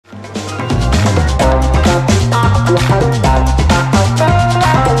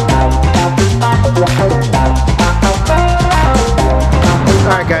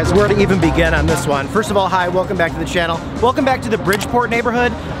even begin on this one? First of all, hi, welcome back to the channel. Welcome back to the Bridgeport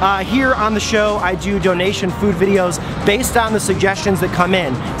neighborhood. Here on the show, I do donation food videos based on the suggestions that come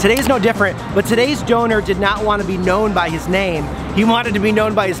in. Today's no different, but today's donor did not want to be known by his name. He wanted to be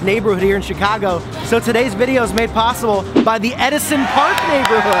known by his neighborhood here in Chicago. So today's video is made possible by the Edison Park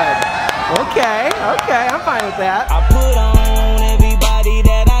neighborhood. Okay, I'm fine with that. I put on everybody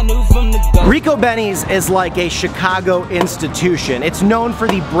that I knew from the go. RICOBENE'S is like a Chicago institution. It's known for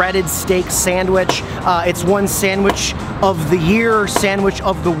the breaded steak sandwich. It's won sandwich of the year, sandwich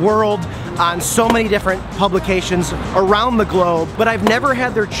of the world on so many different publications around the globe, but I've never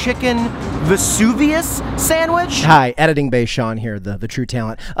had their chicken Vesuvius sandwich. Hi, editing bay Sean here, the true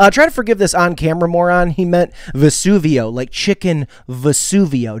talent. Try to forgive this on-camera moron. He meant Vesuvio, like chicken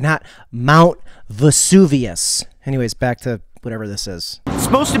Vesuvio, not Mount Vesuvius. Anyways, back to whatever this is. It's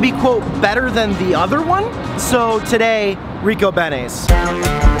supposed to be, quote, better than the other one. So today, RICOBENE'S.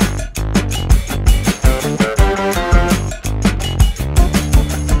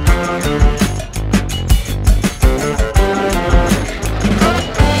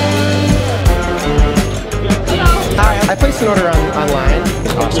 I placed an order online.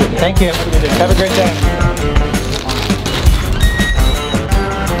 Awesome. Thank you. Have a great day.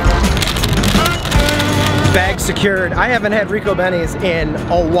 Bag secured. I haven't had RICOBENE'S in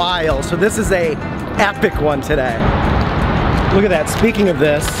a while, so this is a epic one today. Look at that. Speaking of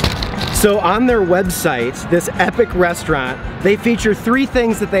this, so on their website, this epic restaurant, they feature 3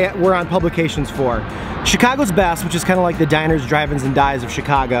 things that they were on publications for. Chicago's Best, which is kind of like the diners, drive-ins, and dives of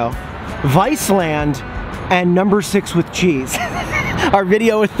Chicago. Viceland, and number 6 with cheese. Our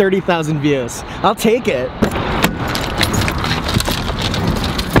video with 30,000 views. I'll take it.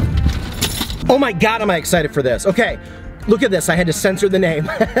 Oh my God, am I excited for this. Okay, look at this. I had to censor the name.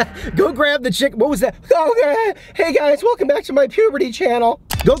 Go grab the chicken. What was that? Oh, hey guys, welcome back to my puberty channel.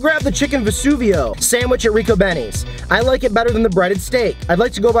 Go grab the chicken Vesuvio sandwich at RICOBENE'S. I like it better than the breaded steak. I'd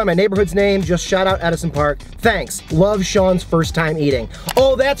like to go by my neighborhood's name. Just shout out Edison Park. Thanks. Love Sean's first time eating.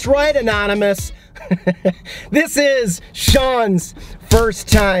 Oh, that's right, Anonymous. This is Sean's first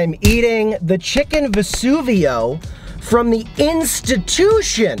time eating the chicken Vesuvio from the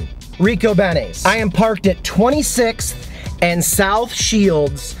institution RICOBENE'S. I am parked at 26th and South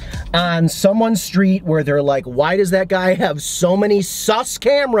Shields on someone's street where they're like, why does that guy have so many sus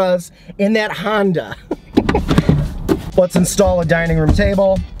cameras in that Honda? Let's install a dining room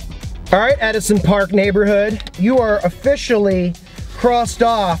table. All right, Edison Park neighborhood, you are officially crossed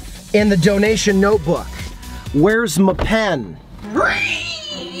off in the donation notebook. Where's my pen?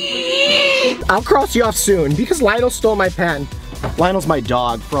 I'll cross you off soon because Lionel stole my pen. Lionel's my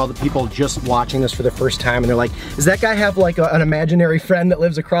dog for all the people just watching this for the first time and they're like, does that guy have like an imaginary friend that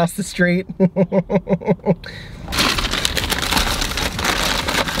lives across the street?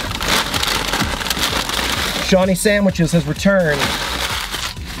 Shawnee Sandwiches has returned.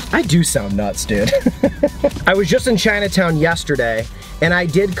 I do sound nuts, dude. I was just in Chinatown yesterday and I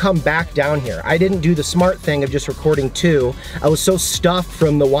did come back down here. I didn't do the smart thing of just recording 2. I was so stuffed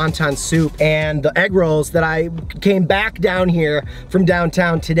from the wonton soup and the egg rolls that I came back down here from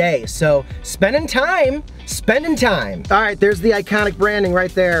downtown today. So spending time. All right, there's the iconic branding right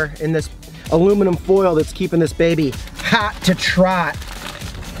there in this aluminum foil that's keeping this baby hot to trot.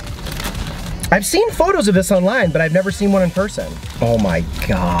 I've seen photos of this online, but I've never seen one in person. Oh my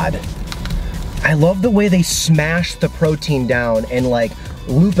God. I love the way they smash the protein down and like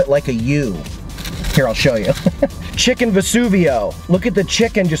loop it like a U. Here, I'll show you. Chicken Vesuvio. Look at the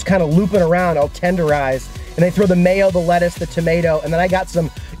chicken just kind of looping around, all tenderized. And they throw the mayo, the lettuce, the tomato, and then I got some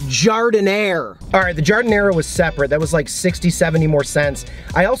jardiniere. All right, the jardiniere was separate. That was like 60, 70 more cents.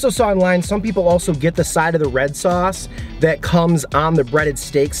 I also saw online, some people also get the side of the red sauce that comes on the breaded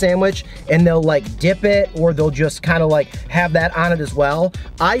steak sandwich, and they'll like dip it, or they'll just kind of like have that on it as well.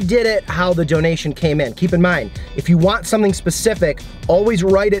 I did it how the donation came in. Keep in mind, if you want something specific, always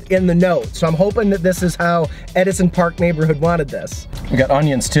write it in the note. So I'm hoping that this is how Edison Park neighborhood wanted this. We got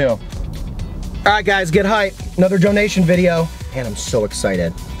onions too. All right, guys, get hype. Another donation video, and I'm so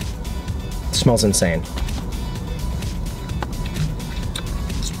excited. It smells insane.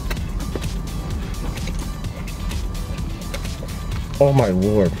 Oh my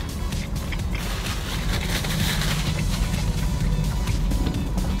Lord.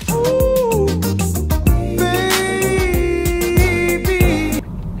 Ooh, baby.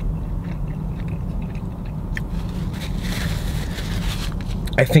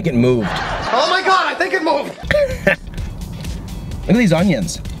 I think it moved. Oh my God, I think it moved. Look at these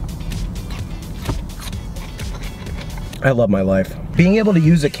onions. I love my life. Being able to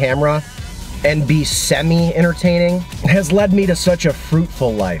use a camera and be semi-entertaining has led me to such a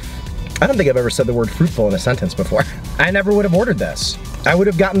fruitful life. I don't think I've ever said the word fruitful in a sentence before. I never would have ordered this. I would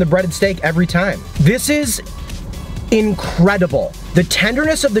have gotten the breaded steak every time. This is incredible. The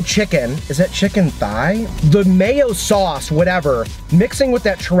tenderness of the chicken, is that chicken thigh? The mayo sauce, whatever, mixing with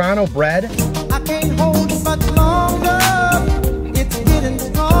that Toronto bread. I can't hold it much longer. It's getting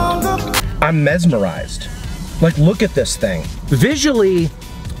stronger. I'm mesmerized. Like, look at this thing. Visually,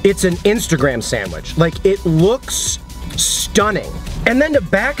 it's an Instagram sandwich. Like, it looks stunning. And then to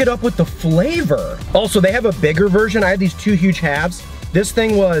back it up with the flavor. Also, they have a bigger version. I had these 2 huge halves. This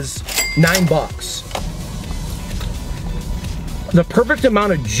thing was $9. The perfect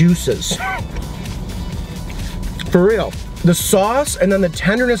amount of juices. For real. The sauce and then the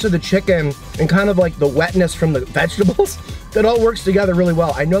tenderness of the chicken and kind of like the wetness from the vegetables, that all works together really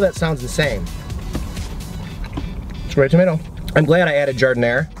well. I know that sounds insane. It's red tomato. I'm glad I added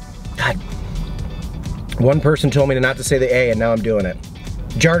giardiniera. God. One person told me not to say the A and now I'm doing it.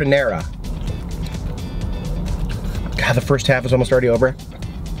 Giardiniera. God, the first half is almost already over.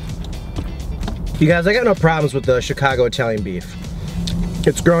 You guys, I got no problems with the Chicago Italian beef.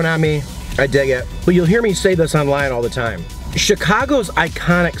 It's grown on me, I dig it. But you'll hear me say this online all the time. Chicago's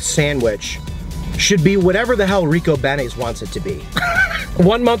iconic sandwich should be whatever the hell RICOBENE'S wants it to be.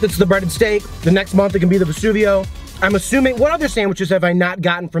 One month it's the breaded steak, the next month it can be the Vesuvio. I'm assuming, what other sandwiches have I not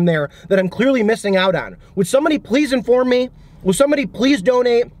gotten from there that I'm clearly missing out on? Would somebody please inform me? Will somebody please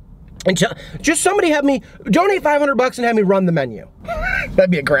donate? And just somebody have me, donate $500 and have me run the menu.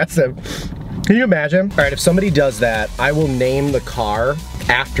 That'd be aggressive. Can you imagine? All right, if somebody does that, I will name the car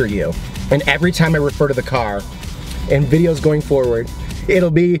after you. And every time I refer to the car in videos going forward,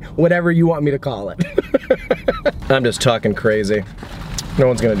 it'll be whatever you want me to call it. I'm just talking crazy. No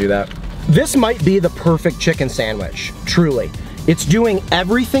one's gonna do that. This might be the perfect chicken sandwich, truly. It's doing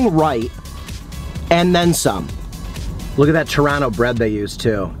everything right and then some. Look at that Toronto bread they use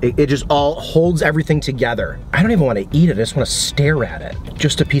too. It just all holds everything together. I don't even want to eat it, I just want to stare at it.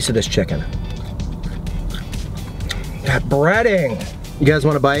 Just a piece of this chicken. That breading. You guys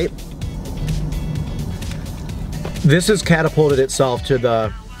want a bite? This has catapulted itself to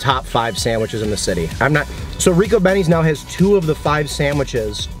the top 5 sandwiches in the city. So RICOBENE'S now has 2 of the 5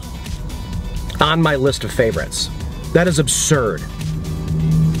 sandwiches on my list of favorites. That is absurd.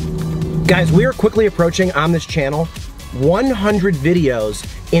 Guys, we are quickly approaching on this channel 100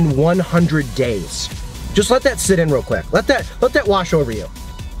 videos in 100 days. Just let that sit in real quick. Let that wash over you.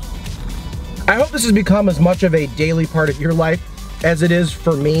 I hope this has become as much of a daily part of your life as it is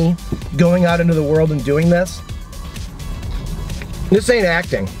for me going out into the world and doing this. This ain't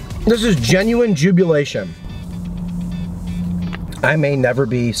acting. This is genuine jubilation. I may never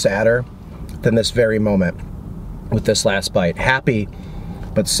be sadder than this very moment with this last bite. Happy,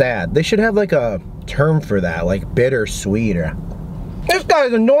 but sad. They should have like a term for that, like bittersweet or... This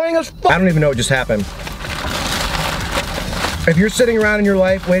guy's annoying as fuck. I don't even know what just happened. If you're sitting around in your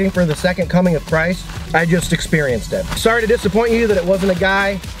life waiting for the second coming of Christ, I just experienced it. Sorry to disappoint you that it wasn't a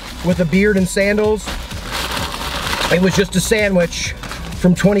guy with a beard and sandals. It was just a sandwich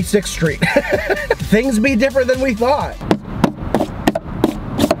from 26th Street. Things be different than we thought.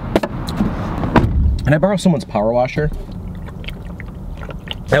 Can I borrow someone's power washer?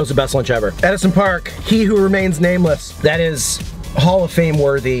 That was the best lunch ever. Edison Park, he who remains nameless. That is Hall of Fame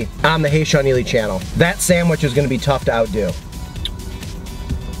worthy on the HeySeanEly channel. That sandwich is gonna be tough to outdo.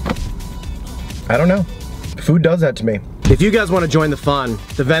 I don't know. Food does that to me. If you guys wanna join the fun,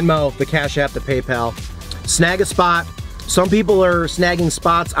 the Venmo, the CashApp, the PayPal, snag a spot. Some people are snagging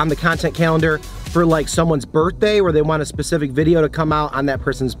spots on the content calendar for like someone's birthday where they want a specific video to come out on that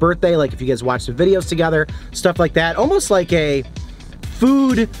person's birthday, like if you guys watch the videos together, stuff like that. Almost like a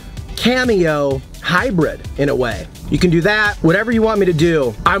food cameo hybrid in a way. You can do that, whatever you want me to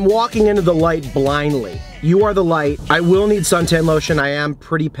do. I'm walking into the light blindly. You are the light. I will need suntan lotion. I am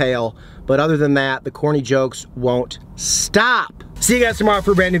pretty pale, but other than that, the corny jokes won't stop. See you guys tomorrow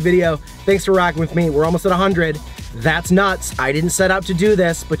for a brand new video. Thanks for rocking with me. We're almost at 100. That's nuts. I didn't set out to do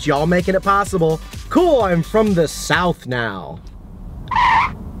this, but y'all making it possible. Cool, I'm from the South now.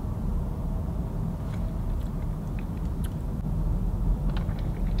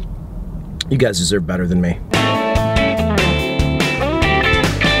 You guys deserve better than me.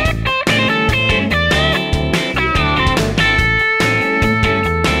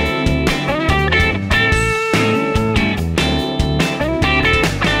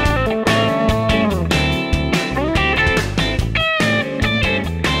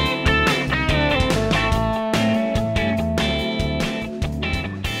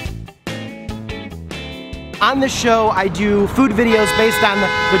 On this show, I do food videos based on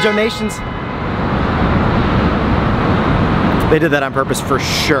the donations. They did that on purpose for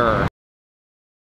sure.